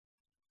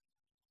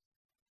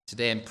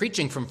Today I'm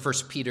preaching from 1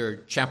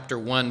 Peter chapter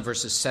 1,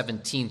 verses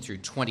 17 through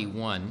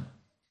 21.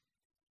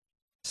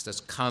 This does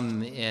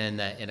come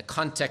in a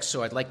context,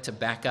 so I'd like to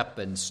back up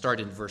and start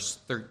in verse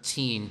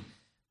 13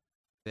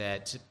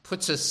 that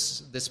puts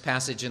this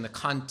passage in the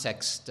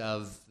context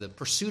of the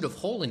pursuit of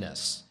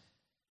holiness.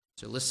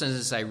 So listen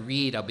as I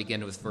read. I'll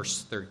begin with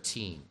verse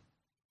 13.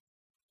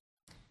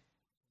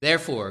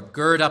 Therefore,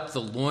 gird up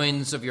the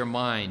loins of your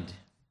mind.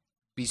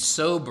 Be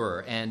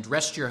sober and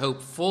rest your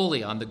hope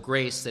fully on the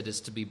grace that is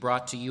to be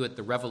brought to you at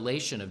the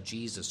revelation of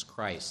Jesus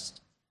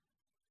Christ.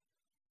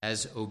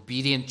 As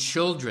obedient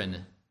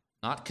children,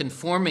 not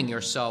conforming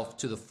yourself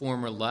to the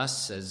former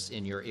lusts as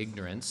in your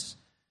ignorance,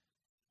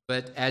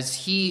 but as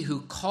he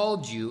who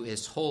called you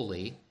is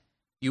holy,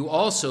 you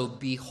also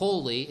be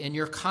holy in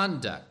your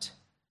conduct.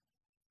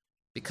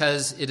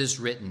 Because it is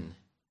written,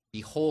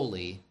 be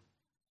holy,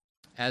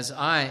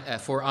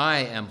 for I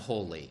am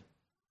holy.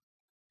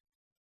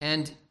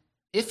 And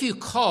if you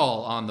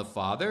call on the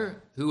Father,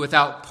 who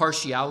without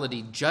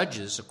partiality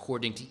judges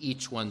according to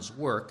each one's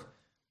work,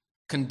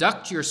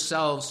 conduct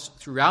yourselves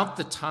throughout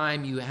the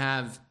time you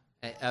have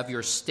of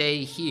your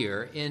stay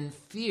here in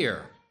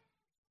fear,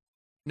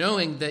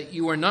 knowing that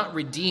you are not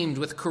redeemed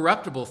with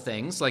corruptible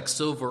things like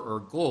silver or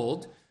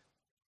gold,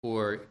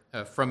 or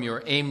from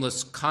your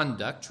aimless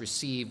conduct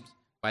received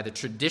by the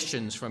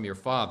traditions from your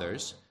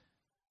fathers,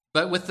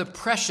 but with the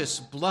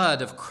precious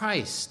blood of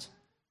Christ,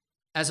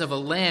 as of a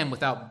lamb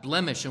without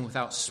blemish and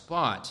without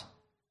spot.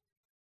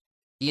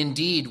 He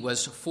indeed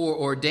was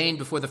foreordained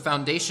before the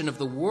foundation of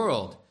the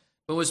world,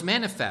 but was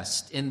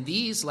manifest in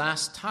these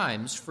last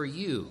times for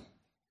you,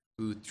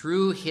 who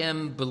through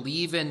him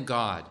believe in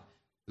God,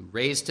 who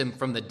raised him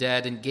from the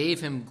dead and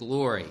gave him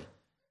glory,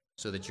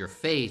 so that your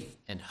faith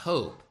and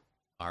hope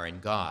are in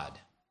God.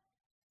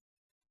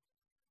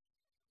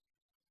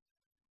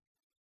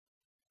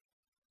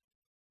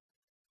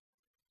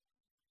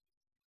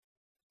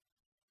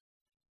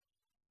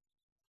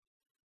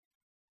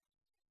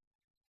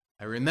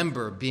 I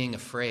remember being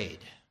afraid.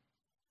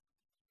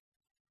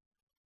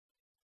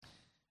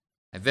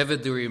 I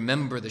vividly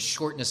remember the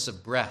shortness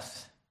of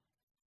breath,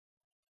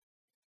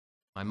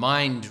 my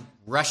mind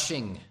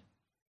rushing,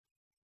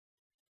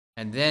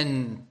 and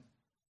then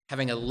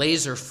having a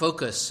laser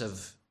focus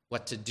of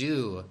what to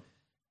do,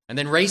 and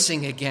then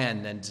racing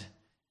again, and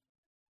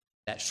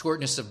that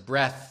shortness of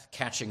breath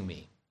catching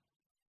me.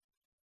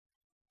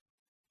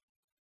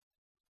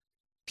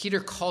 Peter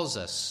calls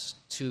us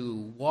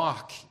to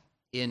walk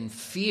in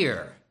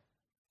fear.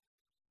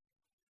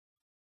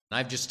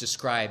 I've just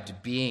described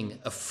being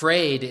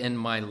afraid in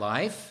my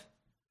life,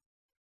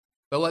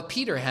 but what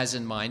Peter has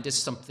in mind is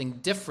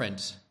something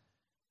different,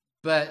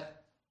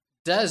 but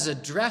does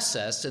address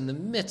us in the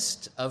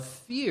midst of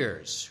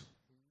fears,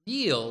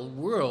 real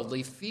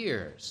worldly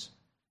fears.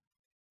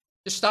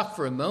 Just stop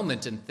for a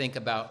moment and think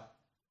about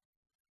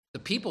the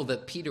people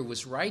that Peter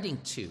was writing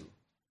to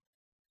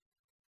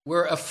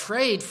were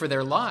afraid for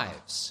their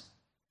lives.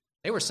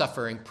 They were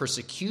suffering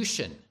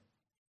persecution.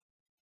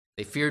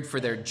 They feared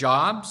for their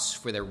jobs,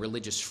 for their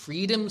religious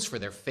freedoms, for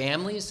their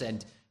families,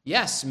 and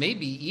yes,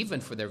 maybe even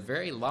for their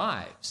very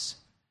lives.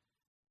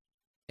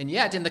 And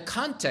yet, in the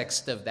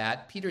context of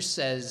that, Peter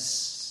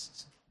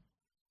says,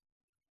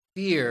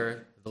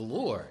 fear the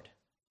Lord.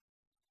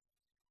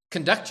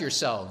 Conduct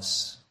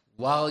yourselves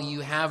while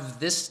you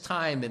have this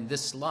time in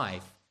this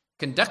life.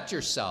 Conduct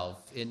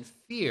yourself in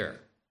fear.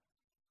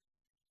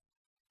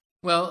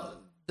 Well,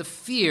 the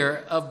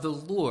fear of the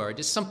Lord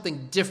is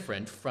something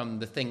different from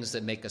the things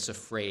that make us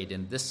afraid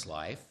in this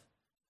life.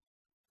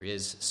 There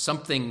is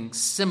something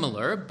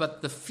similar,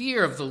 but the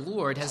fear of the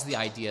Lord has the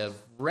idea of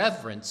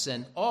reverence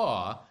and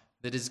awe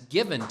that is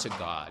given to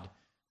God,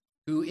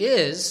 who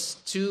is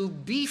to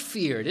be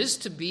feared, is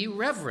to be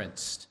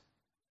reverenced.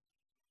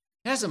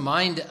 It has a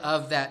mind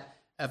of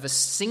a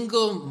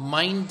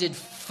single-minded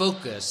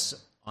focus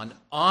on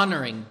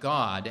honoring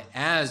God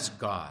as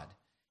God,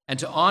 and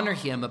to honor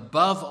him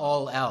above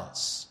all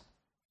else.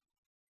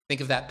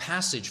 Think of that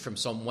passage from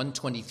Psalm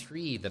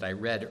 123 that I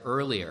read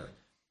earlier.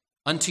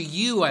 Unto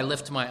you I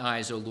lift my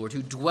eyes, O Lord,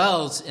 who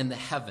dwells in the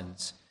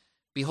heavens.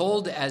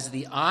 Behold, as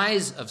the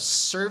eyes of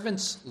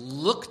servants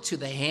look to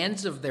the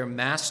hands of their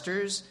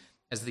masters,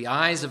 as the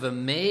eyes of a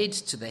maid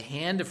to the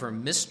hand of her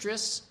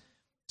mistress,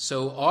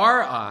 so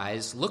our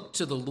eyes look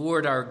to the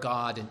Lord our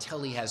God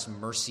until he has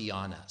mercy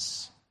on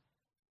us.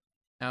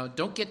 Now,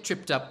 don't get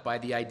tripped up by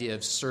the idea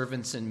of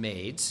servants and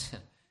maids.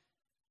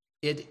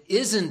 It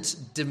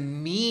isn't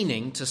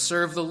demeaning to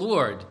serve the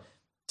Lord,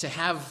 to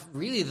have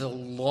really the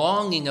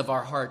longing of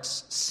our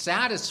hearts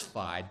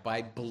satisfied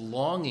by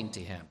belonging to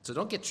him. So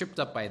don't get tripped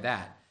up by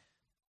that.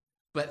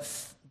 But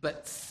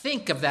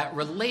think of that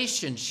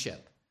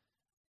relationship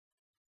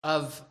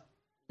of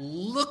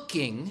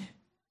looking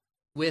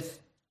with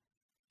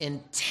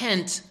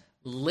intent,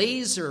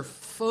 laser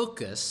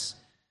focus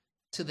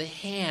to the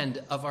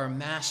hand of our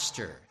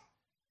master,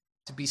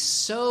 to be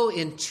so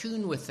in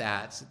tune with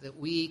that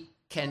we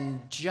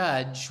can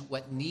judge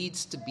what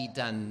needs to be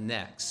done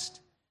next.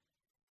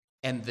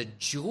 And the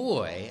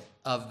joy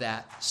of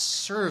that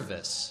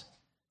service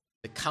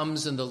that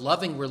comes in the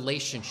loving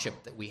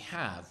relationship that we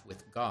have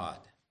with God.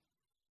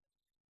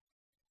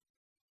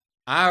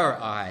 Our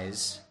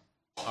eyes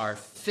are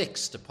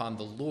fixed upon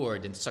the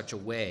Lord in such a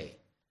way.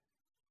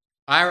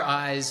 Our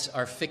eyes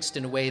are fixed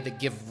in a way that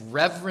give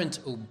reverent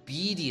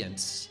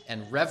obedience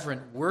and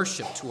reverent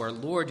worship to our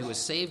Lord who has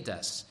saved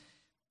us.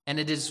 And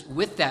it is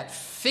with that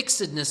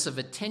fixedness of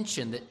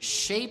attention that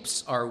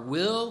shapes our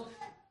will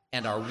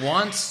and our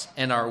wants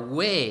and our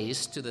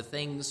ways to the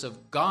things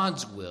of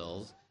God's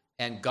will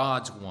and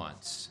God's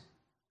wants.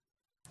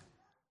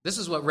 This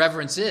is what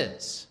reverence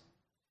is,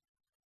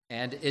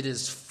 and it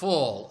is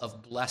full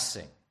of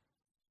blessing.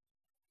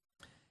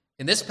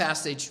 In this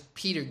passage,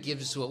 Peter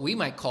gives what we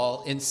might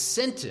call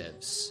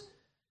incentives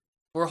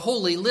for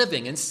holy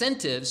living,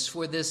 incentives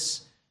for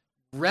this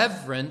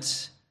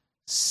reverent,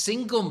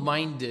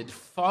 single-minded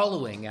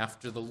following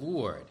after the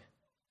Lord.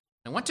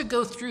 I want to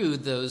go through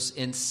those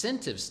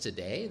incentives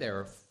today. There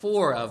are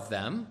 4 of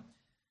them.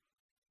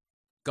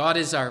 God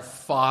is our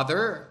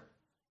Father,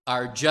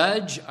 our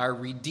Judge, our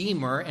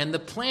Redeemer, and the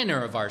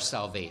planner of our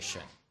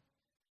salvation.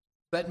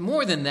 But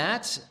more than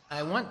that,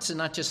 I want to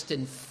not just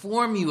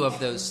inform you of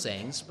those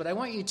things, but I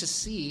want you to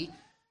see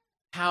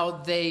how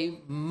they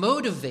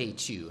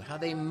motivate you, how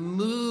they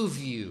move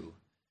you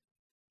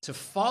to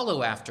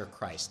follow after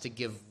Christ, to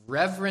give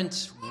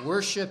reverent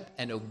worship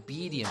and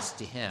obedience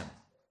to him.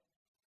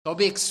 I'll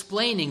be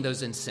explaining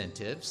those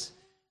incentives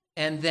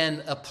and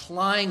then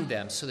applying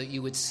them so that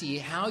you would see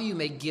how you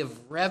may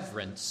give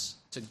reverence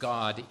to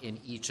God in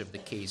each of the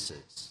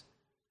cases.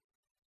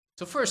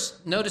 So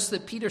first, notice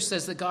that Peter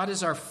says that God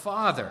is our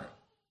Father.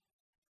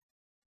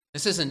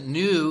 This isn't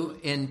new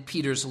in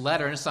Peter's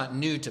letter, and it's not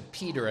new to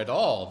Peter at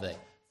all. The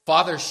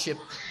fathership,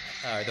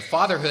 the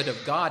fatherhood of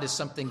God is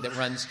something that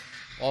runs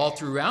all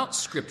throughout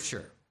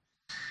Scripture.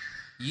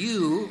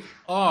 You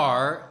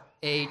are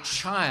a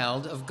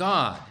child of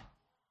God.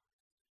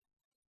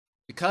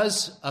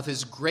 Because of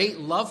his great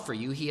love for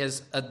you, he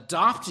has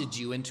adopted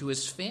you into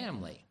his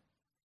family.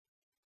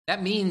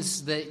 That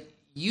means that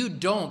you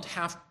don't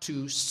have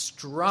to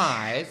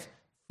strive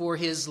for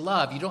his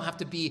love. You don't have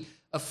to be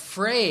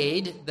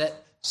afraid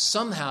that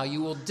somehow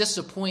you will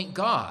disappoint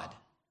God.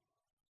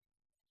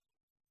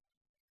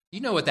 You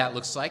know what that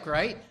looks like,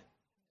 right?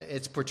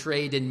 It's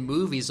portrayed in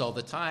movies all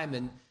the time,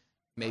 and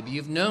maybe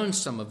you've known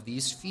some of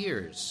these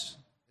fears.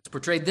 It's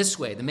portrayed this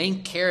way. The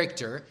main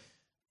character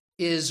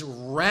is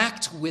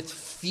racked with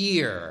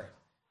fear,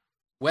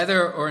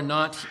 whether or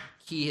not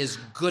he is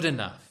good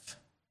enough,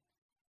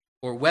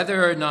 or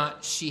whether or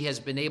not she has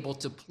been able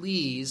to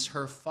please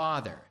her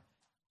father.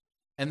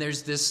 And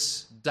there's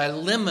this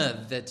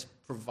dilemma that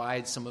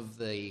provides some of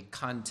the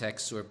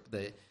context or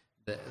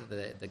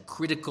the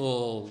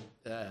critical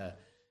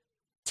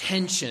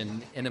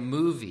tension in a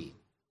movie.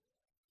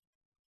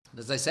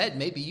 As I said,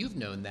 maybe you've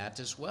known that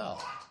as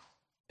well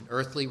in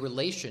earthly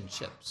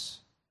relationships.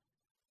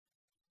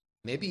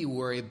 Maybe you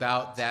worry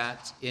about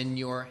that in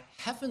your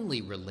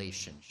heavenly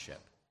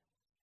relationship.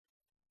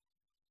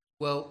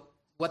 Well,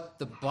 what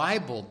the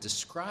Bible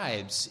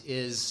describes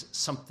is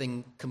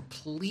something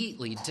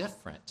completely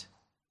different.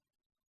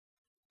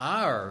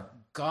 Our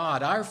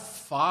God, our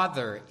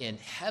Father in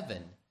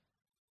heaven,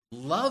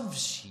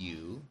 loves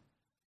you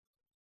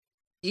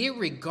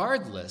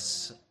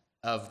irregardless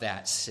of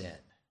that sin.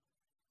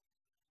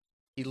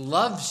 He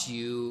loves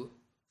you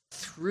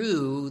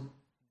through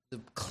the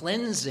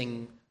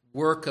cleansing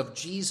work of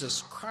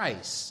Jesus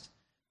Christ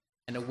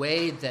in a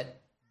way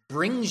that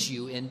brings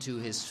you into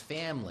his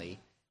family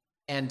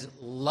and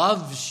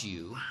loves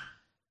you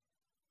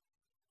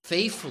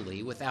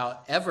faithfully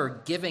without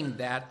ever giving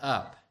that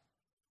up.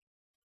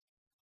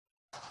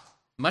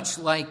 Much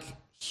like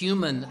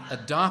human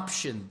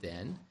adoption,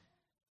 then,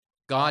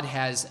 God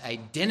has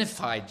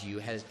identified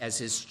you as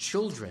his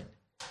children.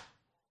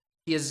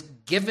 He has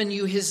given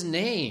you his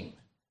name.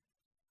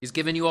 He's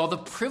given you all the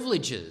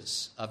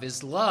privileges of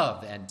his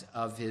love and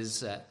of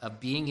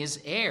being his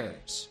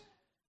heirs.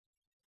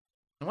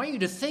 I want you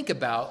to think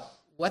about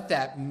what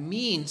that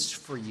means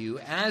for you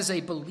as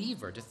a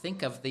believer, to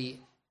think of the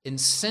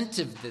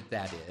incentive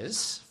that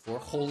is for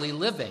holy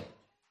living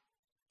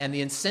and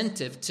the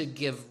incentive to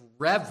give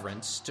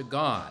reverence to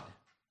God.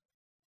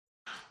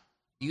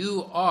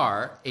 You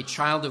are a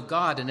child of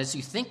God, and as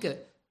you think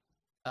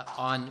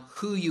on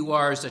who you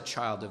are as a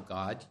child of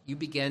God, you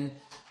begin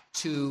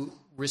to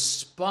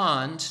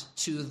respond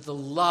to the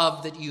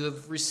love that you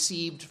have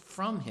received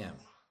from him.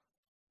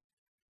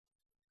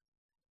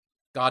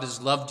 God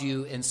has loved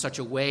you in such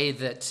a way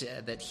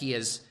that he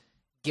has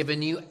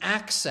given you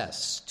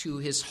access to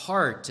his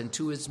heart and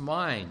to his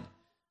mind.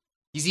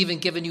 He's even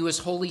given you his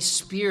Holy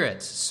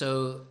Spirit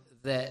so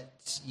that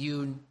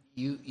you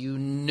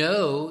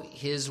know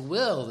his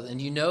will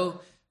and you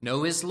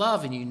know his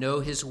love and you know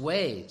his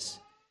ways.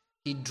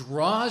 He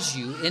draws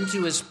you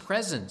into his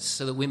presence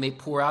so that we may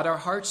pour out our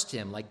hearts to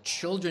him like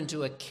children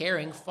to a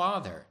caring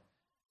father.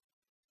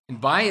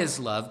 And by his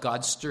love,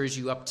 God stirs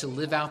you up to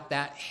live out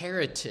that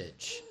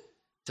heritage,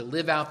 to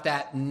live out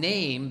that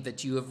name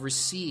that you have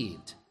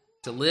received,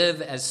 to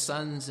live as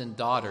sons and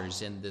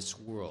daughters in this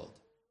world.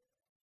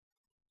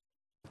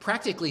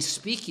 practically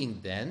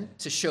speaking, then,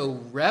 to show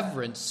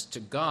reverence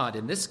to God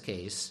in this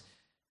case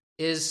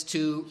is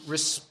to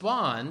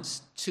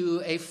respond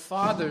to a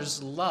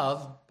father's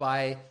love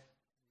by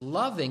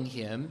loving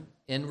him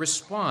in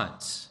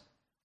response.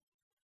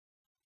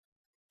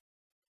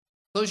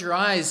 Close your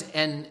eyes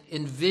and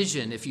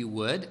envision, if you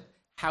would,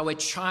 how a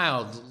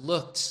child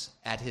looks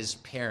at his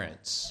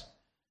parents.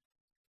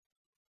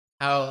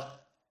 How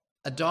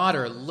a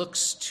daughter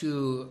looks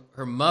to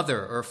her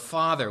mother or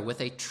father with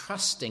a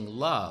trusting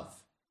love.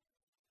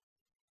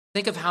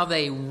 Think of how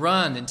they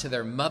run into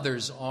their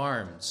mother's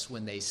arms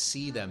when they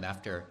see them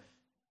after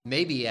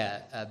maybe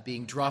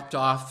being dropped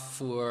off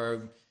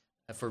for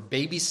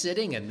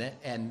babysitting,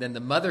 and then the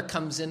mother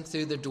comes in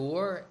through the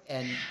door,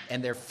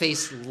 and their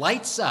face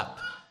lights up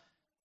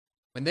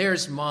when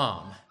there's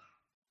mom.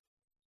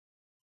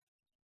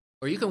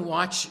 Or you can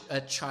watch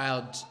a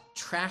child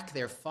track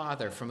their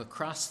father from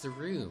across the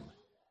room,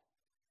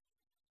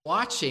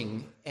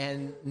 watching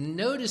and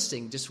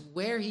noticing just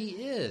where he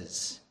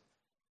is,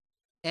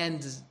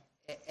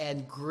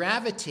 and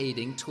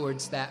gravitating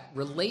towards that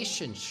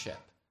relationship.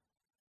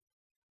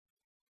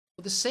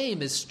 Well, the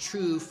same is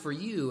true for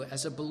you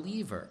as a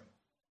believer.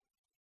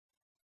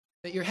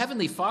 That your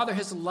Heavenly Father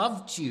has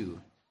loved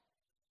you,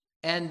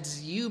 and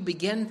you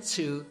begin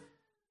to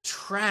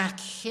track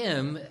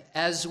him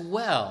as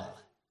well.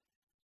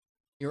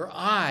 Your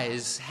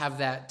eyes have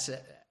that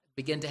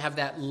begin to have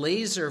that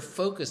laser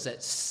focus,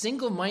 that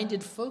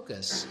single-minded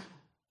focus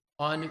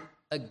on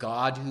a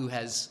God who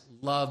has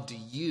loved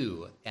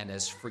you and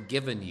has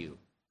forgiven you,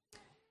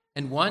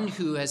 and one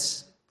who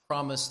has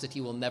promised that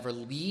he will never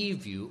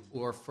leave you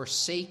or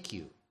forsake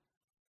you.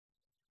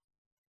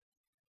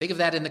 Think of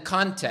that in the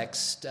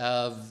context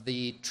of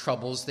the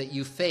troubles that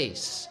you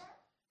face.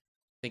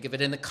 Think of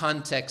it in the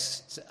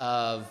context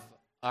of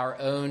our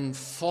own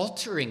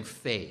faltering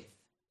faith.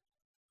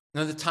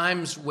 The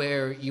times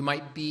where you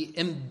might be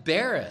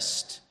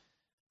embarrassed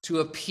to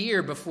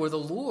appear before the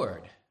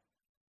Lord.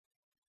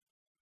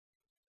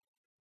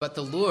 But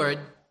the Lord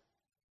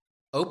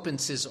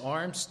opens his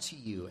arms to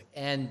you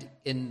and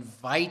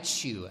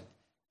invites you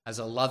as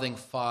a loving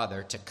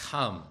father to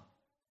come.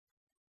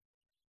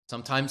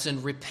 Sometimes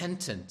in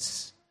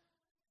repentance,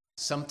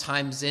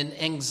 sometimes in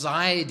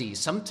anxiety,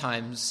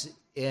 sometimes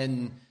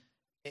in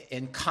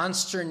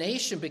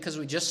consternation because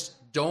we just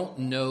don't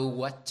know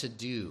what to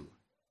do.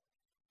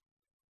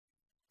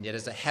 Yet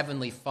as a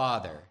heavenly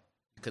Father,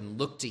 you can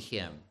look to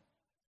him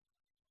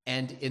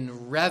and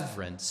in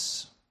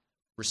reverence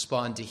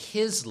respond to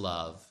his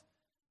love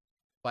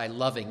by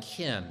loving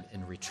him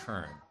in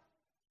return.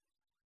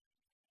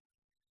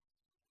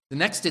 The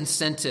next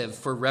incentive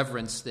for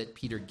reverence that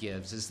Peter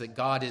gives is that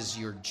God is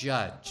your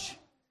judge.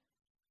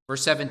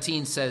 Verse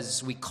 17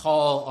 says, "We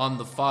call on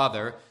the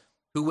Father,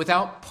 who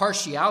without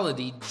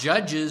partiality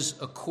judges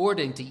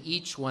according to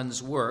each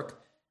one's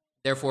work.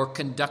 Therefore,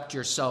 conduct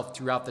yourself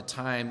throughout the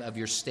time of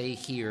your stay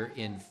here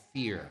in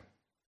fear."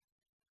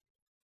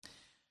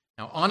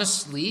 Now,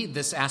 honestly,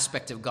 this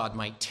aspect of God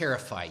might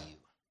terrify you,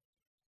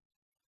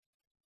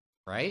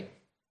 right?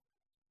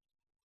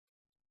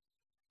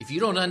 If you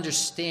don't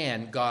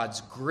understand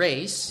God's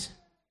grace,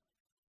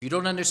 if you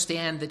don't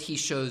understand that he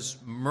shows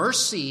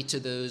mercy to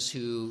those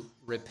who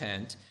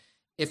repent,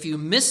 if you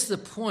miss the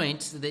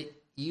point that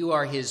you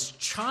are his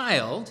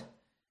child,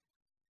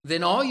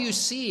 then all you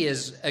see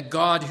is a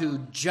God who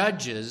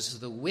judges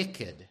the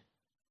wicked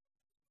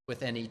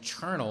with an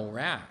eternal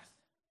wrath.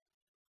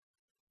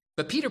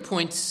 But Peter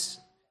points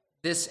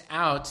this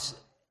out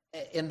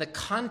in the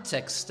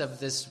context of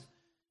this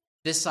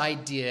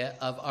idea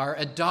of our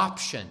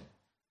adoption.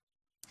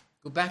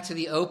 Go back to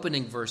the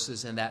opening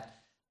verses and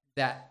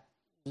that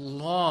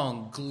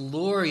long,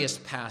 glorious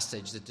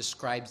passage that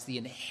describes the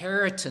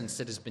inheritance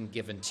that has been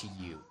given to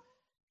you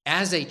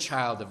as a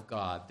child of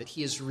God, that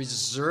he is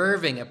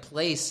reserving a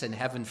place in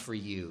heaven for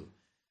you,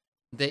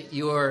 that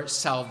your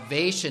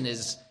salvation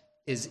is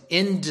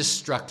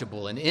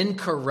indestructible and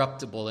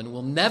incorruptible and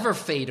will never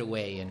fade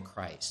away in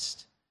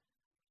Christ.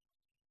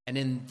 And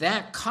in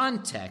that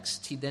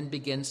context, he then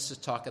begins to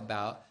talk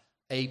about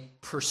a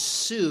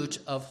pursuit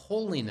of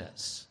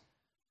holiness.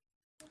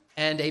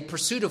 And a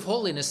pursuit of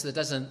holiness that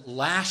doesn't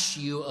lash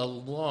you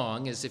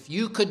along as if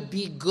you could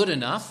be good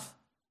enough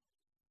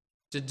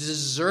to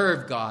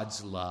deserve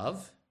God's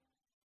love.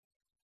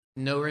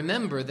 No,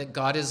 remember that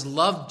God has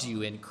loved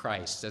you in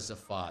Christ as a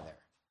father.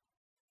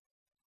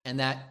 And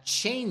that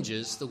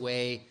changes the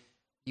way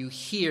you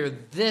hear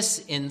this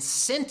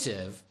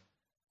incentive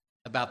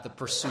about the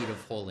pursuit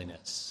of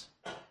holiness.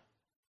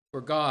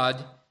 For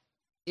God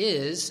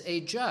is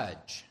a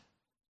judge.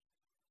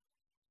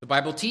 The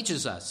Bible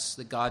teaches us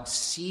that God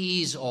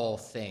sees all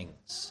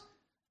things,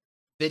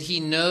 that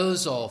he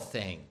knows all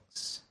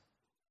things,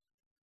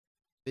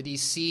 that he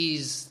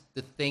sees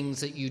the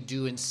things that you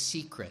do in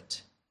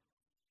secret,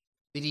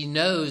 that he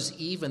knows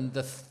even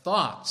the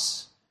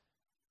thoughts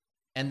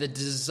and the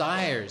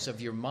desires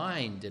of your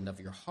mind and of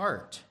your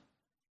heart.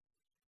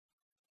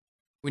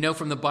 We know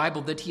from the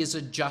Bible that he is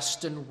a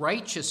just and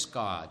righteous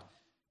God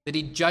that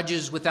he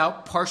judges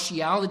without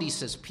partiality,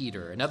 says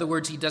Peter. In other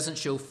words, he doesn't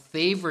show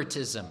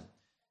favoritism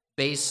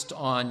based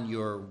on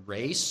your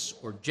race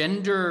or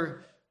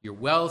gender, your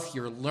wealth,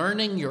 your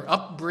learning, your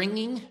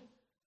upbringing,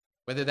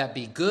 whether that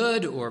be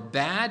good or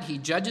bad. He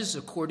judges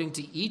according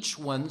to each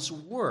one's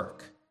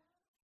work,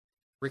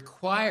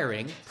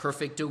 requiring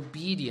perfect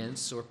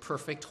obedience or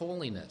perfect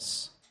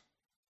holiness.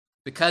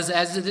 Because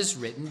as it is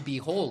written, be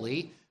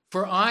holy,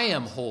 for I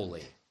am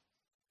holy.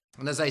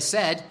 And as I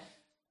said,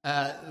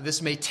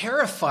 this may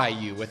terrify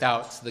you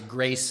without the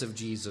grace of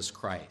Jesus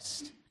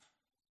Christ.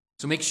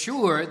 So make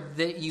sure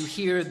that you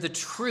hear the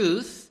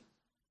truth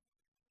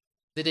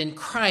that in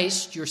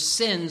Christ your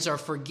sins are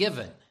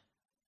forgiven.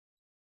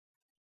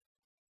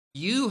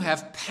 You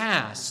have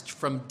passed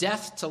from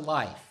death to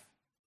life.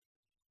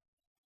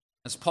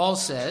 As Paul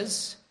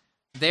says,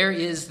 there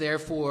is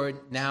therefore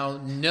now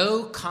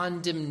no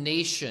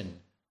condemnation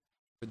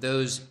for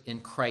those in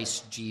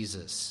Christ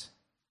Jesus,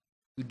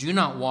 who do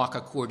not walk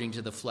according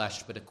to the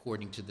flesh, but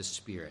according to the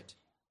Spirit.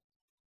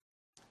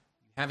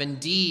 You have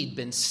indeed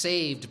been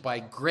saved by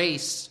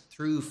grace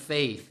through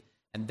faith,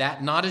 and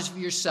that not as of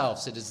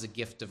yourselves, it is the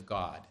gift of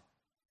God.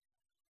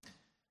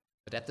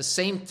 But at the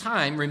same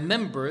time,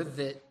 remember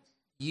that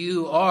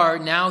you are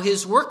now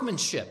his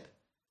workmanship.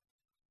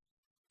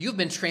 You've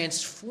been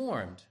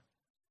transformed.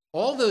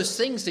 All those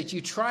things that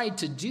you tried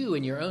to do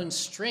in your own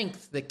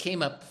strength that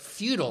came up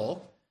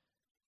futile,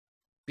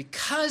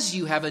 because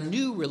you have a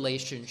new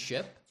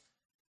relationship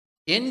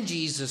in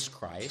Jesus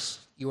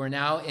Christ, you are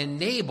now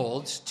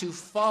enabled to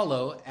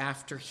follow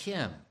after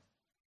him.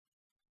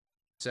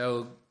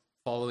 So,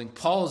 following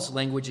Paul's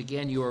language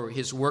again, you are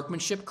his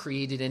workmanship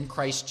created in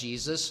Christ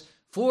Jesus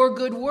for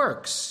good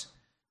works,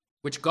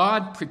 which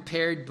God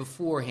prepared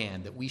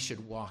beforehand that we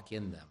should walk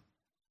in them.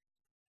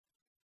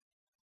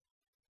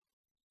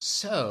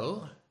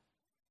 So,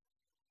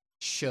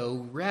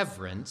 show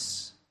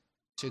reverence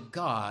to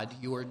God,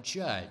 your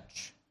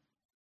judge.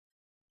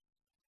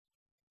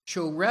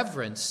 Show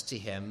reverence to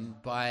him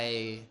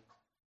by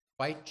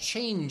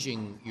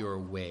changing your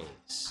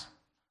ways.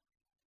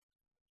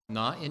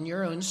 Not in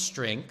your own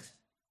strength,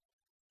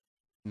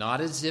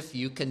 not as if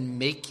you can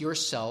make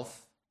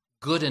yourself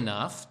good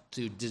enough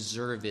to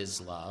deserve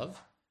his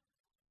love,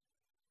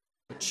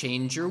 but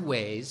change your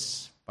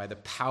ways by the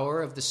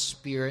power of the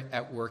Spirit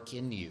at work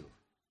in you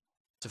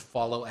to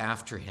follow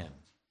after him.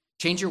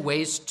 Change your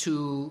ways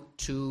to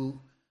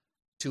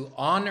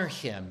honor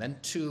him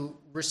and to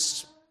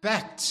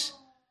respect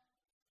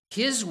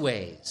his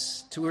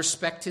ways, to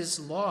respect his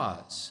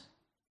laws.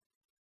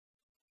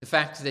 The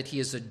fact that he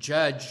is a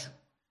judge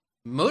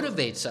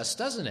motivates us,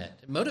 doesn't it?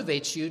 It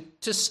motivates you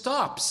to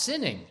stop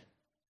sinning.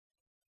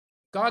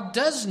 God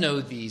does know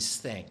these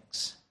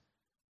things.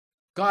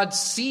 God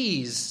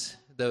sees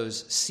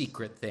those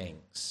secret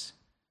things.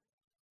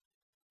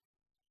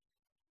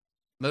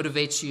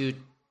 Motivates you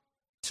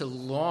to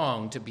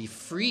long to be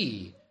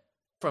free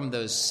from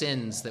those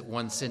sins that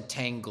once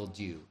entangled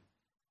you.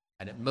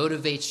 And it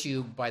motivates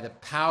you by the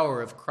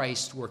power of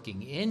Christ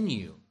working in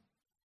you.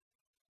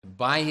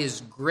 By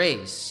his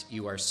grace,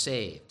 you are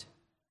saved.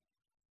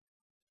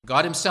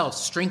 God himself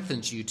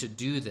strengthens you to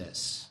do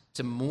this,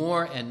 to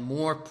more and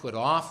more put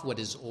off what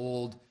is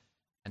old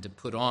and to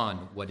put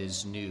on what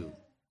is new.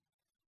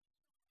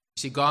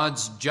 See,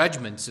 God's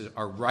judgments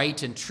are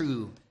right and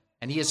true,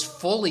 and he has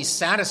fully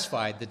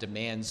satisfied the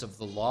demands of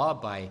the law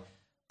by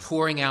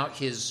pouring out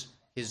his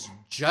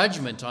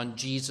judgment on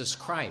Jesus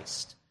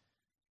Christ.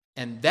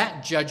 And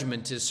that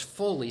judgment is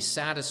fully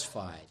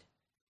satisfied.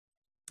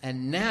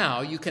 And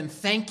now you can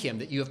thank him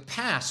that you have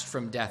passed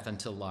from death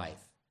unto life.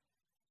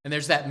 And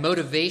there's that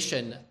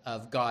motivation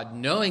of God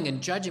knowing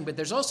and judging, but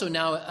there's also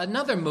now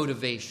another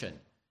motivation.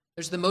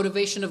 There's the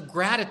motivation of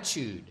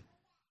gratitude.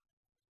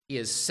 He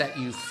has set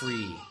you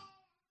free.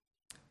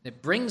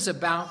 It brings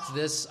about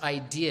this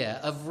idea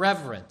of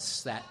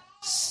reverence, that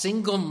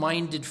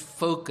single-minded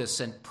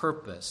focus and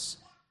purpose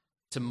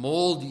to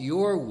mold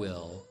your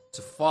will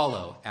to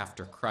follow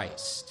after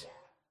Christ.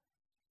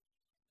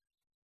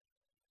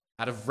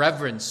 Out of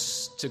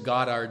reverence to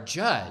God our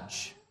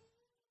judge,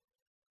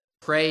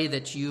 pray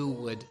that you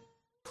would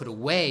put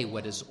away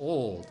what is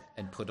old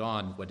and put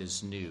on what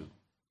is new.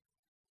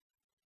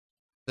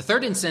 The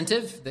third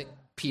incentive that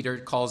Peter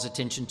calls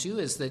attention to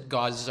is that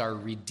God is our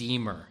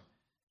Redeemer.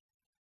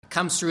 It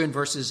comes through in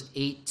verses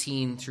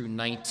 18 through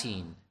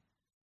 19.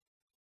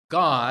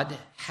 God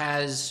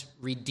has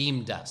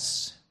redeemed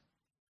us,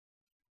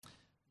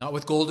 not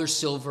with gold or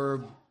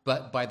silver,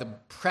 but by the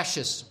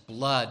precious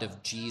blood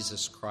of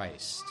Jesus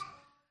Christ.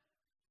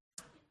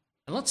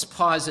 And let's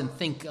pause and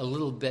think a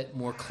little bit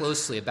more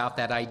closely about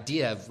that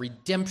idea of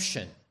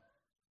redemption.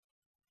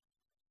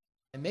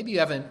 And maybe you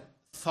haven't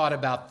thought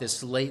about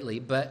this lately,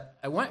 but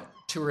I want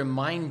to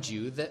remind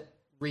you that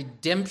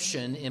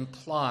redemption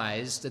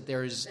implies that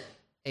there is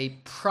a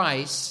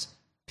price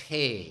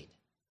paid.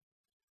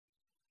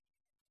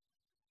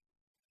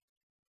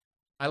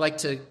 I like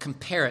to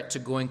compare it to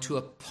going to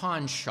a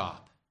pawn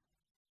shop.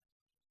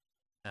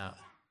 Now,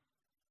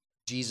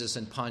 Jesus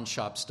and pawn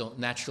shops don't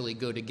naturally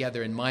go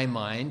together in my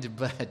mind,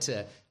 but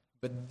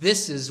But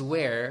this is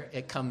where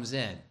it comes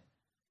in.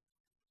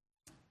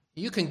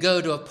 You can go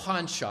to a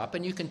pawn shop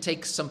and you can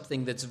take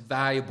something that's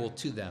valuable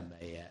to them,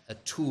 a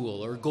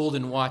tool or a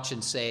golden watch,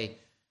 and say,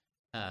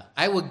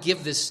 I will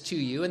give this to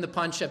you. And the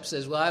pawn shop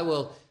says,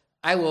 well,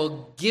 I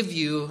will give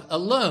you a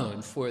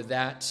loan for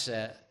that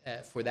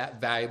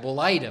valuable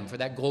item, for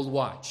that gold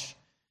watch.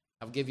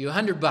 I'll give you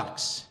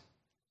 $100.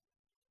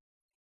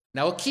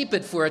 Now we'll keep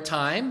it for a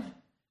time,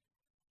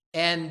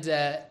 and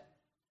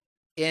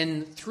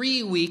in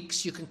 3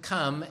 weeks you can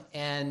come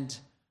and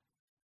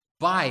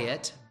buy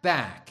it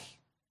back.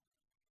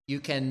 You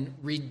can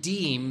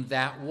redeem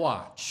that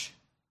watch.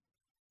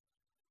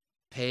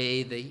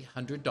 Pay the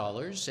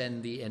 $100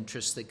 and the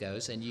interest that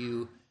goes, and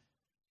you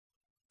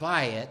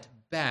buy it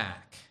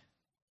back.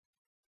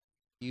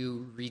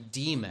 You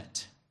redeem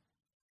it.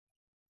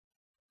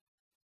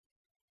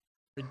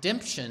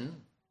 Redemption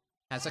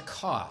has a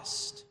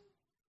cost.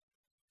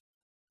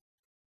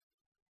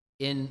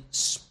 In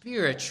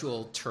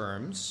spiritual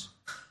terms,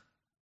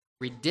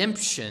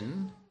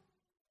 redemption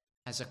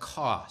has a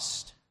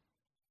cost.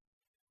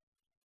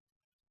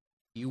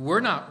 You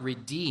were not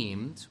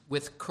redeemed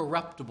with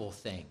corruptible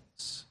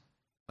things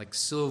like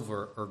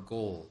silver or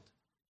gold.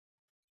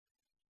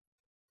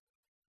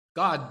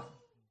 God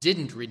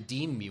didn't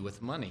redeem you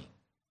with money.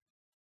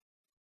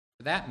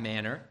 For that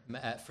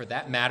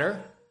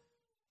matter,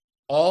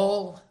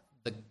 all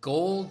the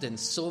gold and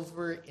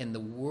silver in the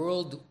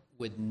world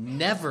would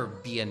never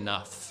be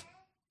enough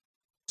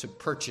to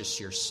purchase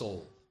your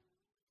soul.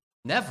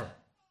 Never.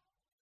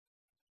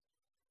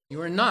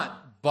 You are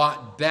not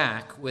bought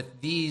back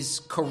with these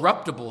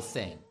corruptible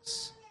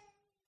things.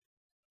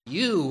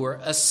 You were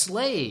a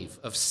slave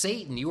of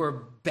Satan. You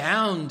were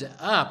bound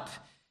up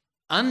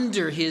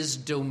under his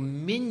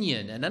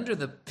dominion and under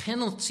the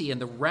penalty and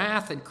the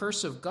wrath and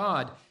curse of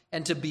God.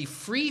 And to be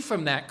free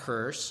from that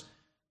curse,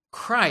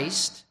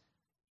 Christ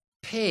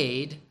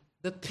paid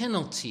the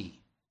penalty.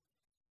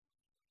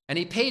 And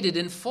he paid it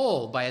in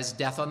full by his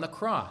death on the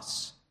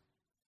cross.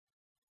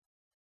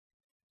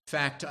 In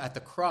fact, at the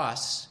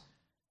cross,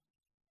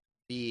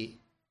 the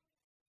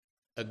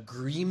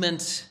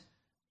agreement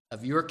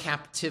of your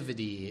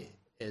captivity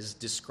is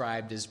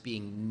described as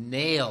being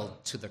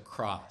nailed to the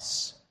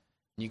cross.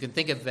 And you can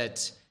think of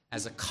it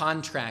as a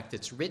contract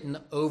that's written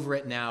over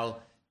it now,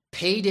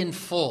 paid in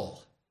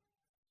full.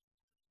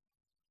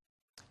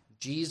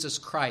 Jesus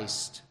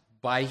Christ,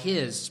 by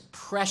his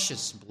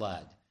precious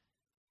blood,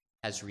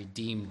 has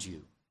redeemed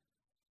you.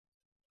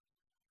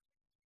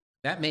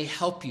 That may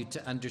help you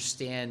to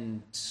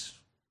understand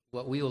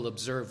what we will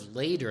observe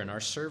later in our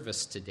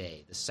service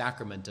today, the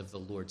sacrament of the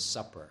Lord's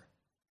Supper.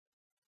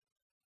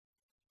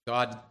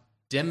 God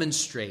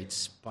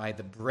demonstrates by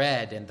the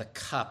bread and the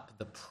cup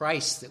the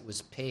price that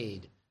was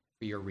paid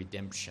for your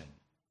redemption.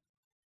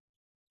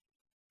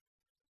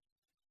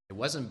 It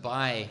wasn't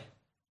by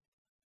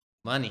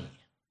money,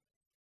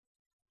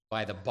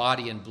 by the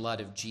body and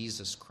blood of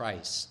Jesus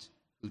Christ,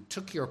 who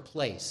took your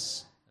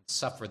place and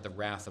suffered the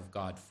wrath of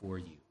God for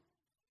you.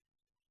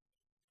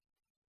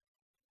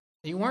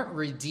 You weren't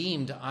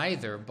redeemed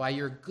either by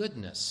your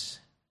goodness.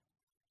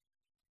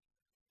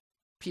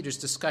 Peter's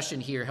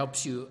discussion here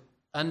helps you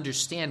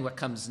understand what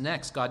comes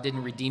next. God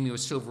didn't redeem you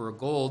with silver or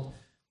gold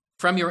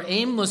from your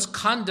aimless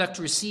conduct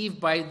received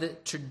by the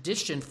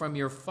tradition from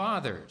your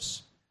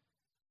fathers.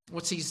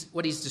 What he's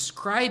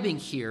describing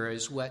here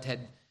is what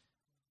had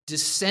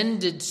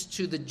descended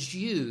to the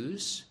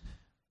Jews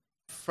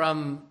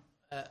from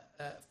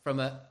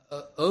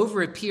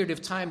over a period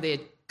of time. They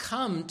had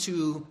come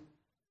to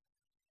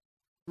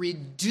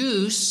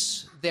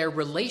reduce their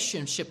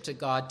relationship to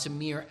God to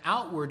mere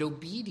outward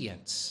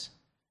obedience.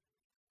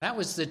 That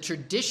was the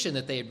tradition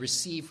that they had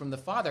received from the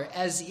Father,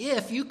 as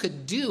if you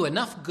could do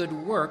enough good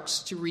works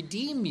to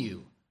redeem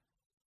you.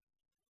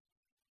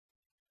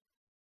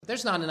 But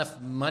there's not enough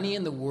money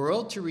in the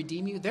world to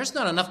redeem you. There's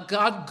not enough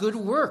good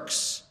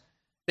works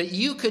that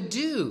you could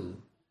do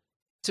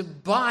to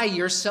buy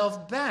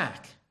yourself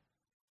back.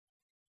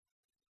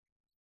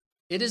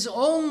 It is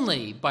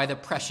only by the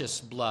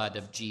precious blood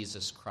of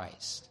Jesus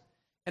Christ.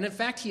 And in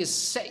fact, he has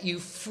set you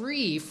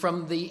free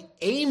from the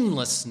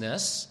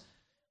aimlessness,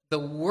 the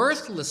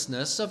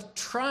worthlessness of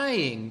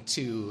trying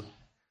to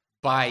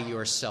buy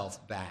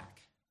yourself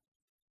back.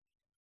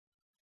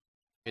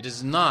 It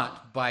is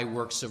not by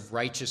works of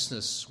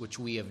righteousness which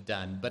we have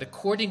done, but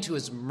according to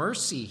his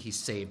mercy he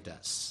saved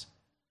us.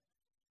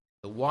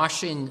 The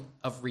washing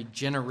of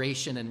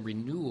regeneration and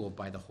renewal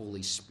by the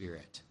Holy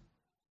Spirit.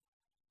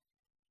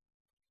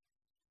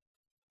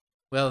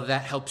 Well,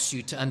 that helps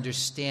you to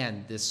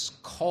understand this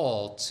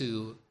call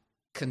to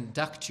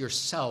conduct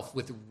yourself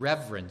with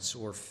reverence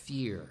or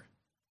fear.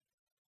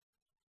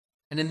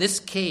 And in this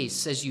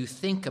case, as you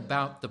think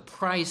about the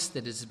price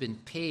that has been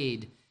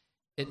paid,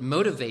 it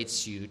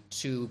motivates you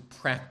to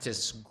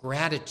practice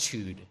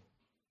gratitude.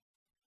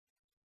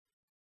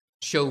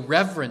 Show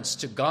reverence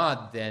to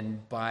God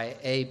then by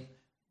a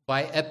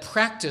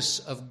practice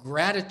of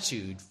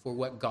gratitude for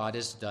what God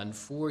has done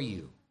for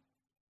you.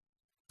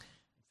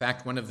 In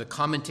fact, one of the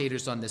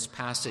commentators on this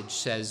passage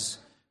says,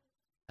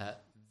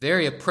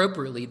 very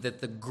appropriately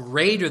that the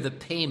greater the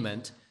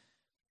payment,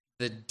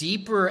 the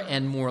deeper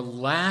and more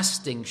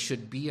lasting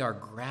should be our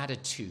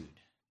gratitude.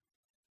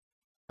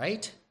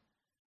 Right?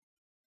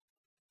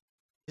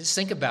 Just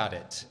think about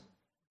it.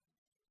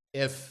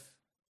 If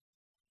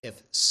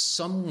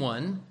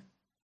someone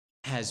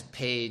has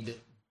paid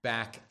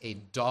back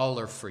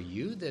 $1 for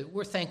you, that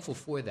we're thankful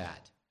for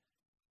that.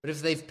 But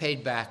if they've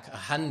paid back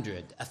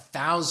 $100,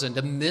 $1,000,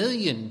 $1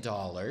 million,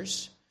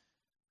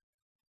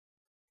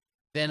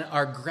 then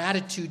our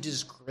gratitude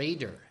is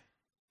greater.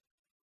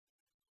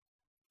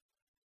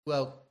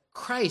 Well,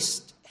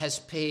 Christ has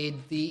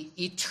paid the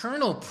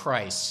eternal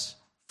price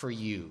for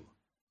you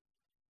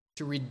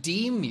to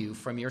redeem you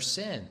from your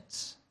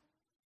sins.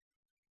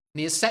 And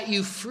he has set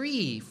you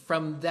free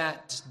from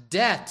that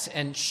debt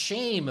and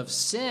shame of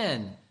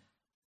sin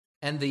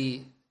and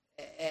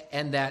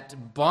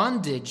that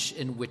bondage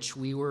in which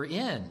we were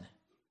in.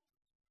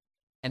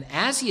 And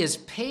as he has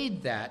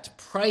paid that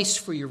price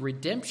for your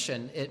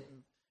redemption,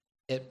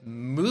 it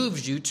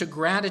moves you to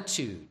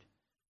gratitude.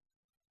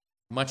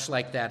 Much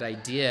like that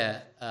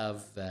idea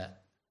of the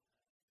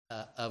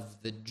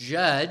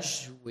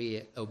judge,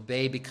 we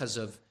obey because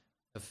of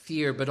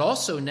fear, but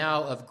also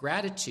now of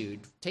gratitude.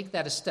 Take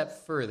that a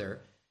step further.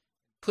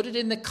 Put it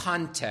in the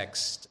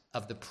context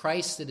of the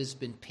price that has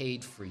been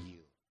paid for you.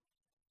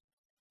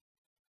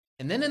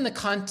 And then in the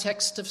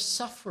context of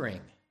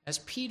suffering, as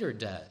Peter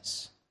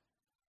does.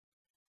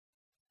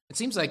 It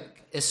seems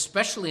like,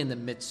 especially in the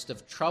midst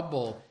of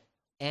trouble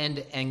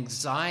and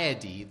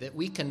anxiety, that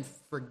we can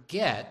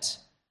forget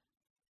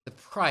the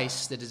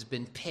price that has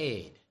been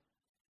paid.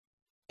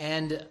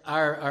 And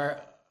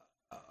our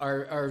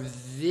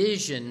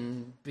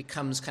vision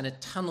becomes kind of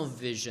tunnel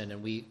vision,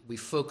 and we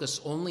focus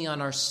only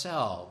on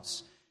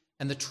ourselves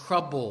and the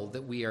trouble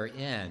that we are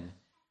in.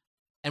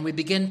 And we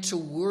begin to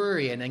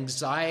worry, and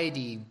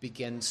anxiety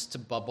begins to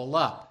bubble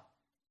up.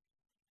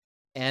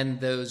 And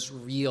those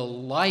real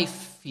life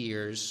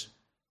fears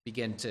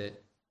begin to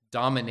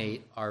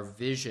dominate our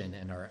vision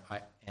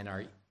and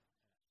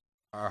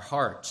our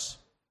hearts.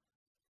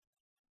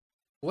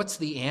 What's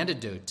the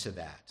antidote to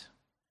that?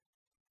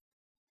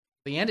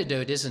 The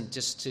antidote isn't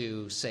just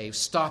to say,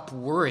 stop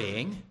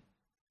worrying.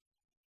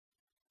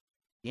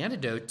 The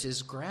antidote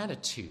is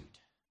gratitude.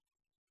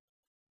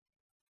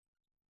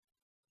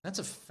 That's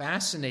a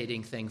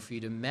fascinating thing for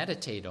you to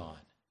meditate on.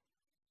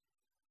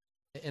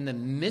 In the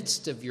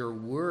midst of your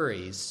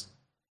worries,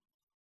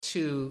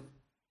 to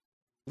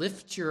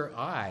lift your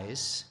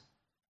eyes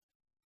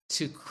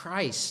to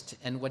Christ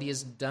and what he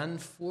has done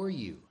for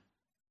you.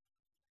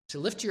 To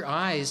lift your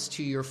eyes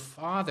to your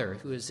Father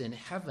who is in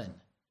heaven.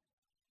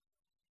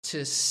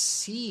 To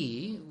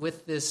see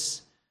with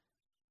this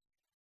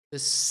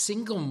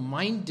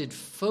single-minded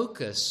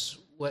focus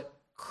what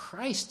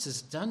Christ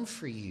has done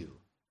for you.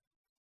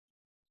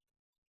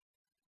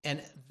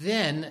 And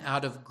then,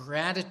 out of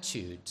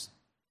gratitude,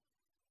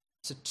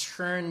 to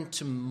turn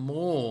to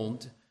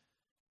mold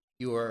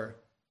your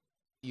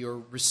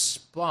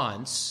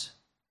response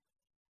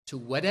to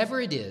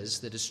whatever it is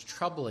that is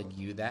troubling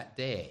you that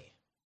day.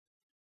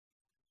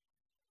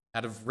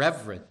 Out of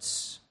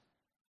reverence,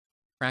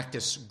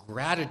 practice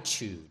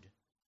gratitude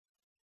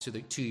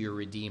to your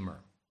Redeemer.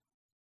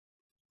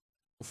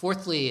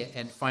 Fourthly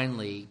and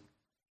finally,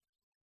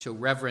 to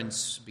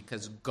reverence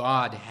because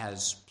God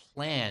has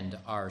planned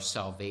our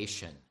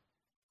salvation.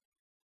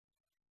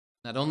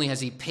 Not only has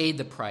he paid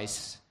the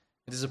price,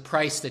 it is a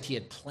price that he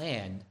had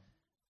planned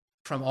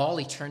from all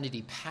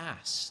eternity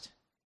past.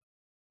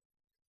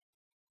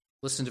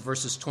 Listen to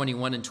verses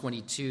 21 and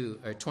 22,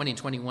 or 20 and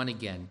 21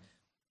 again.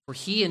 For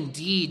he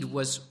indeed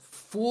was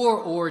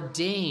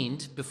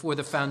foreordained before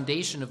the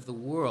foundation of the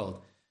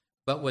world,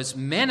 but was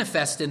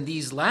manifest in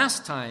these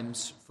last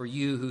times for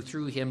you who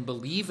through him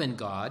believe in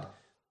God,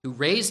 who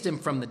raised him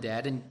from the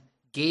dead and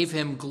gave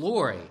him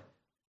glory,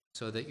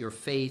 so that your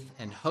faith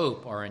and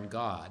hope are in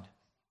God.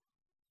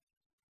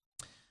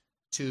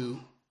 To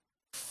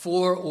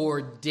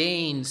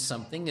foreordain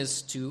something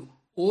is to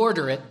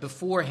order it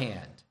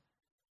beforehand.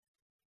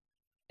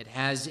 It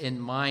has in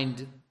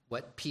mind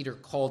what Peter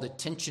called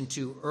attention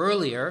to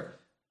earlier,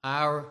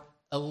 our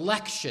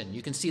election.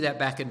 You can see that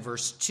back in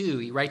verse 2.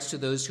 He writes to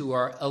those who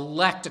are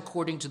elect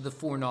according to the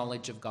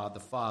foreknowledge of God the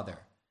Father.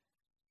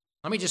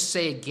 Let me just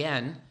say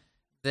again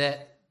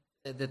that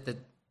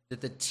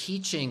the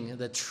teaching,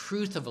 the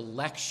truth of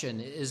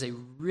election is a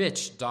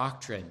rich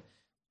doctrine.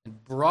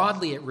 And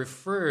broadly it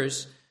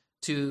refers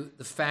to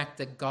the fact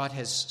that God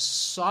has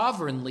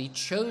sovereignly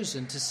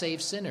chosen to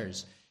save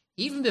sinners.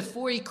 Even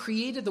before he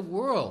created the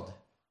world,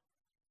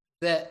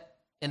 that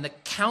in the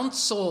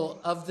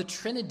counsel of the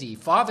Trinity,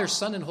 Father,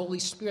 Son, and Holy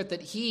Spirit,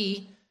 that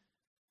he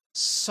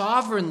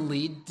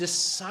sovereignly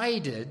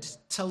decided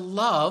to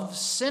love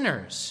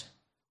sinners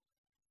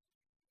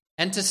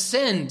and to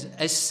send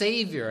a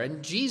Savior.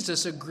 And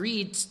Jesus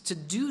agreed to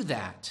do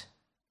that,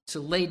 to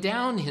lay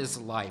down his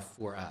life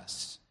for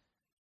us.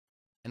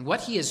 And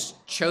what he has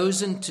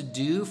chosen to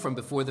do from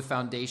before the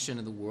foundation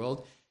of the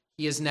world,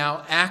 he has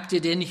now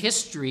acted in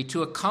history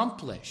to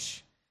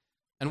accomplish.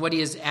 And what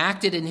he has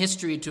acted in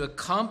history to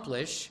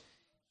accomplish,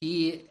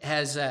 he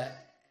has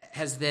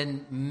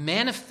then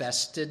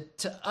manifested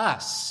to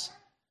us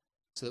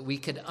so that we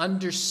could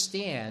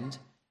understand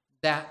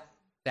that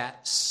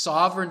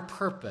sovereign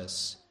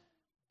purpose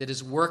that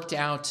is worked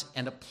out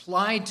and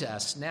applied to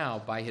us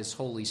now by his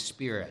Holy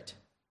Spirit.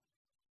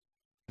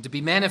 To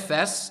be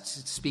manifest,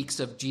 it speaks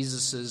of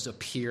Jesus'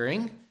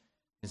 appearing,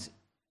 his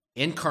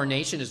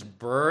incarnation, his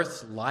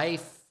birth,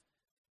 life,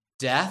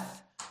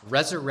 death,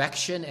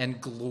 resurrection, and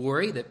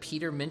glory that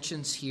Peter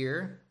mentions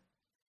here,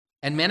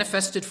 and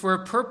manifested for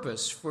a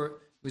purpose, it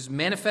was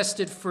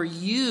manifested for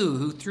you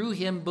who through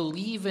him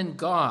believe in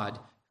God,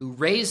 who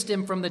raised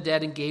him from the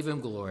dead and gave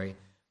him glory,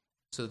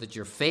 so that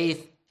your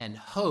faith and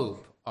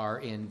hope are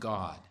in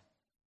God.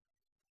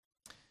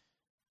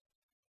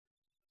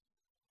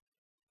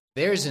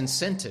 There's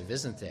incentive,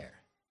 isn't there?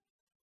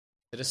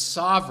 That a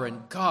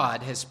sovereign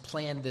God has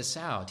planned this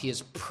out. He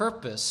has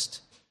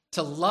purposed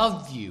to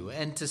love you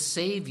and to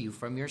save you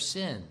from your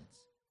sins.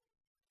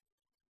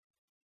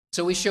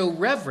 So we show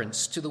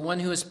reverence to the one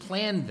who has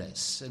planned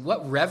this. And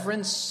what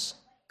reverence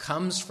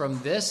comes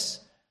from this?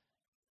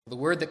 The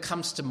word that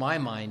comes to my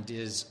mind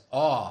is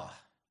awe.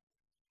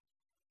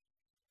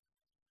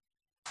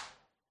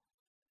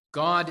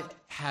 God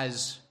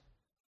has,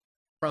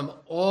 from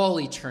all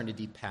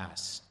eternity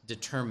past,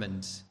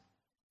 determined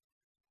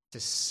to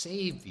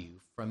save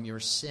you from your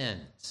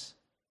sins,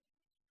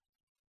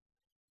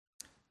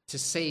 to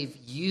save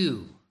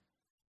you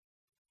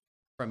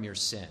from your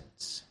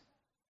sins.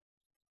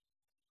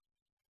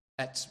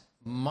 That's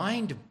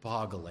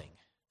mind-boggling.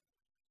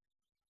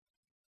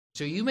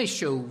 So you may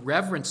show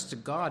reverence to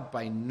God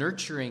by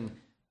nurturing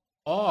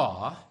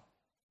awe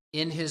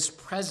in his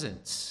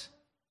presence.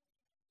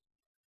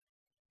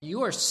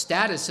 Your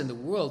status in the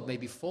world may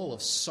be full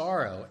of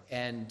sorrow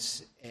and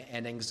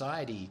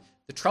anxiety.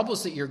 The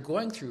troubles that you're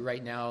going through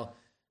right now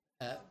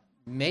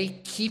may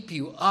keep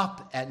you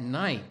up at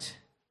night.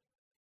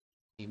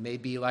 You may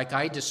be like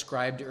I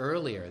described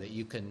earlier, that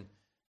you can,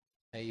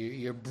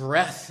 your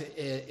breath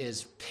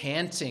is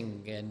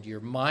panting and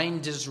your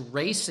mind is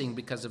racing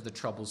because of the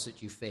troubles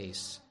that you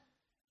face.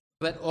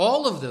 But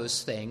all of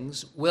those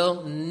things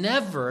will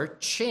never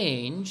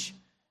change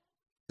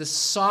the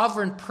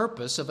sovereign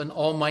purpose of an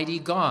almighty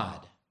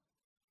God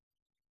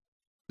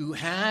who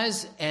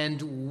has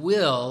and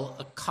will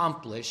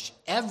accomplish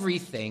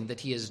everything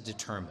that he has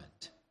determined.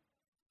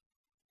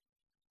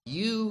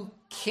 You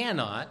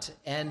cannot,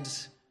 and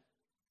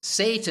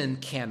Satan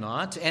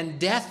cannot, and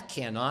death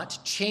cannot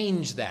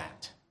change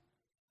that.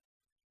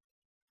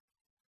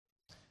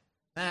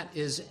 That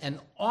is an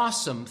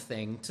awesome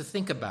thing to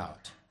think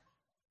about.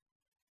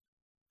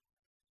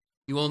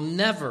 You will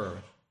never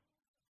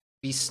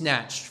be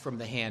snatched from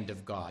the hand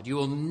of God. You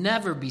will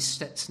never be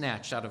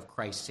snatched out of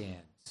Christ's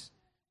hands.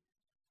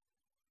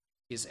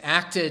 He has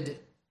acted,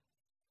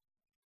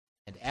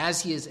 and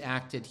as he has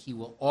acted, he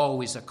will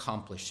always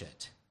accomplish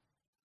it.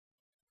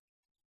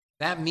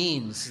 That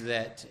means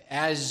that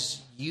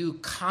as you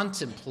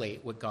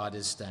contemplate what God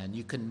has done,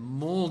 you can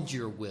mold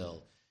your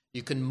will,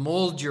 you can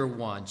mold your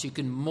wants, you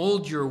can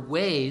mold your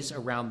ways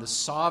around the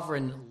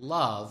sovereign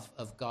love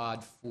of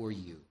God for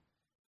you.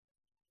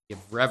 Give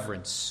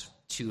reverence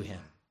to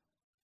him.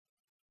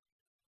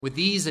 With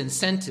these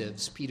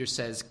incentives, Peter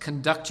says,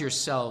 conduct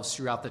yourselves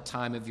throughout the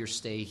time of your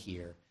stay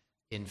here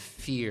in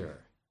fear,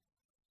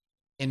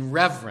 in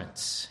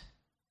reverence.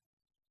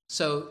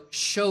 So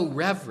show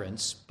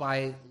reverence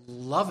by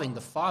loving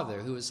the Father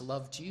who has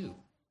loved you.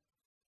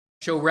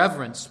 Show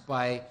reverence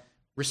by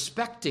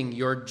respecting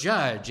your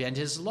judge and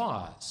his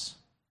laws.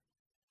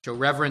 Show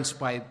reverence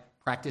by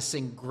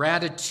practicing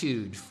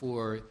gratitude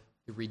for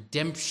the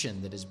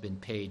redemption that has been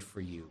paid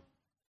for you.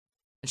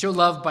 And show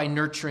love by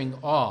nurturing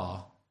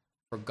awe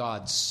for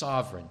God's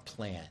sovereign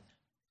plan.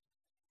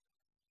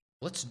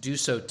 Let's do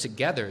so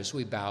together as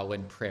we bow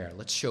in prayer.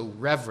 Let's show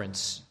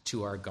reverence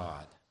to our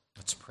God.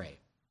 Let's pray.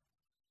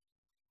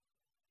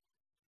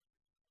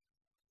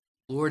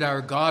 Lord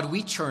our God,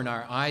 we turn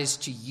our eyes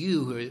to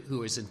you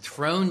who is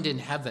enthroned in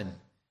heaven.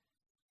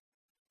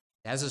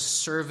 As a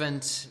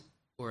servant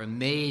or a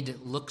maid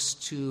looks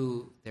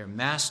to their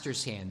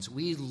master's hands,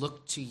 we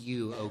look to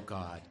you, O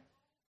God,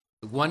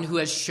 the one who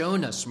has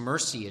shown us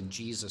mercy in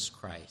Jesus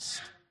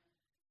Christ.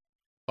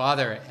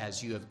 Father,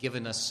 as you have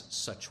given us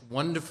such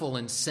wonderful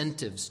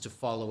incentives to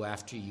follow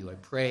after you, I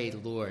pray,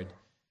 Lord,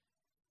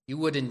 you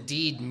would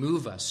indeed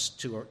move us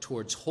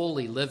towards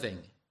holy living.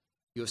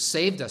 You have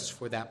saved us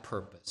for that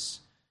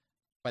purpose.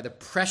 By the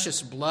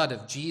precious blood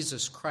of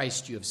Jesus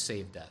Christ, you have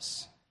saved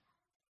us.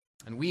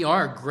 And we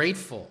are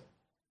grateful.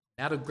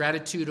 Out of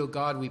gratitude, O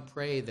God, we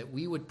pray that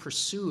we would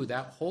pursue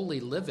that holy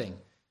living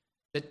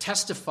that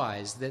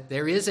testifies that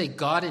there is a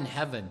God in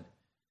heaven,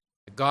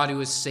 a God who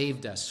has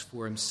saved us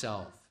for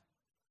himself.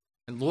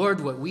 And Lord,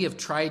 what we have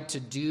tried to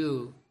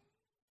do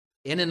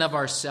in and of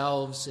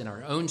ourselves, in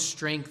our own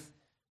strength,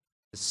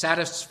 to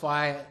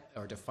satisfy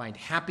or to find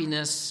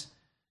happiness,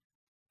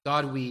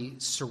 God, we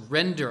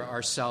surrender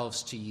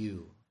ourselves to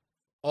you.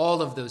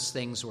 All of those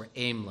things were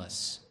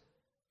aimless.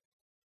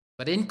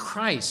 But in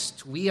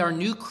Christ, we are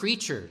new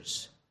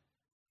creatures.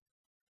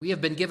 We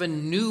have been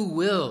given new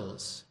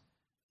wills.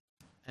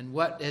 And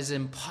what is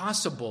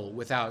impossible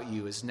without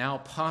you is now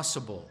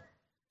possible.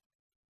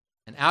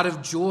 And out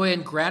of joy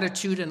and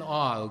gratitude and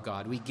awe, O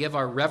God, we give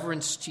our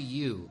reverence to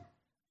you,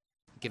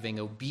 giving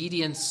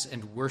obedience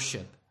and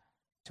worship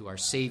to our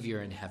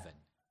Savior in heaven.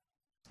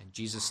 In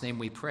Jesus' name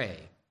we pray.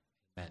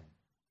 Amen.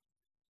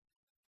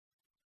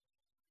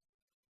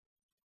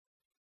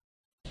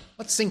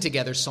 Let's sing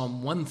together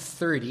Psalm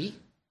 130.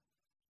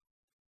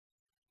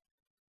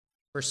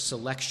 First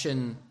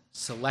selection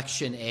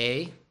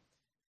A. I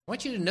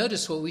want you to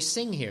notice what we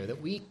sing here,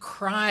 that we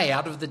cry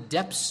out of the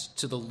depths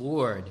to the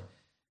Lord,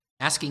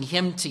 asking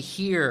him to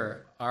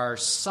hear our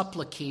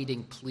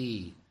supplicating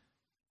plea.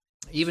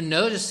 Even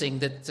noticing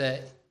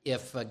that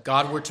if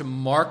God were to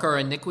mark our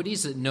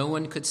iniquities, that no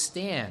one could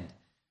stand.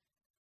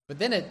 But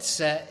then it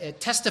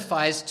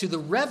testifies to the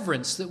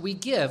reverence that we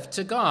give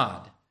to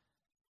God,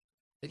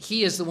 that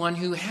he is the one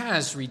who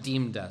has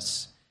redeemed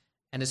us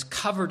and has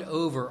covered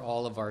over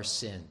all of our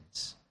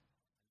sins.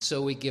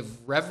 So we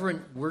give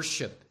reverent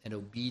worship and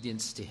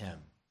obedience to him.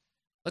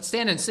 Let's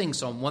stand and sing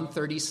Psalm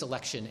 130,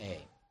 selection A.